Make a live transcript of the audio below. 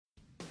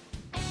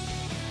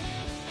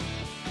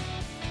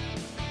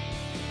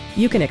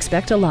You can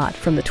expect a lot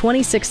from the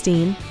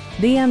 2016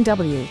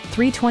 BMW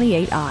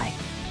 328i.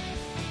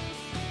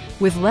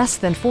 With less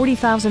than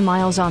 40,000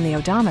 miles on the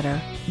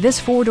odometer, this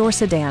four-door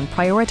sedan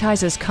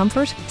prioritizes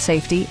comfort,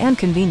 safety, and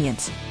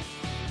convenience.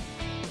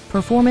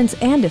 Performance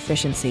and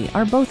efficiency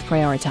are both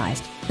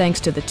prioritized thanks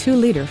to the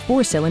 2-liter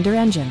 4-cylinder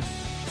engine,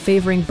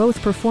 favoring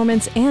both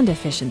performance and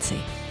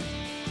efficiency.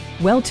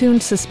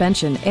 Well-tuned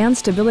suspension and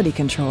stability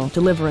control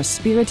deliver a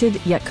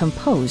spirited yet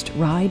composed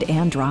ride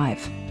and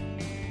drive.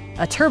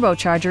 A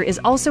turbocharger is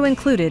also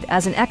included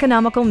as an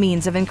economical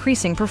means of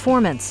increasing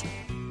performance.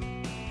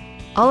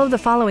 All of the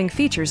following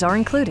features are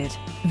included: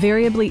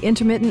 variably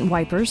intermittent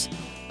wipers,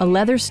 a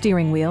leather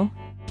steering wheel,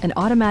 an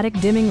automatic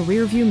dimming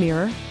rearview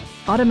mirror,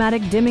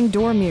 automatic dimming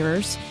door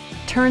mirrors,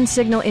 turn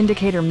signal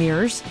indicator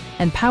mirrors,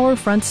 and power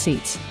front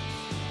seats.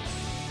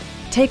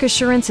 Take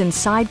assurance in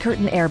side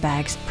curtain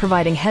airbags,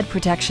 providing head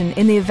protection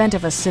in the event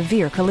of a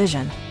severe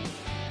collision.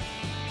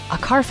 A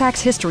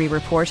Carfax history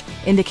report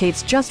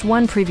indicates just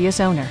one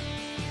previous owner.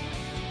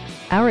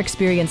 Our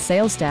experienced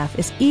sales staff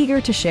is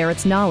eager to share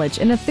its knowledge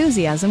and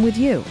enthusiasm with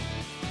you.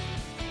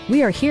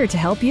 We are here to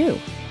help you.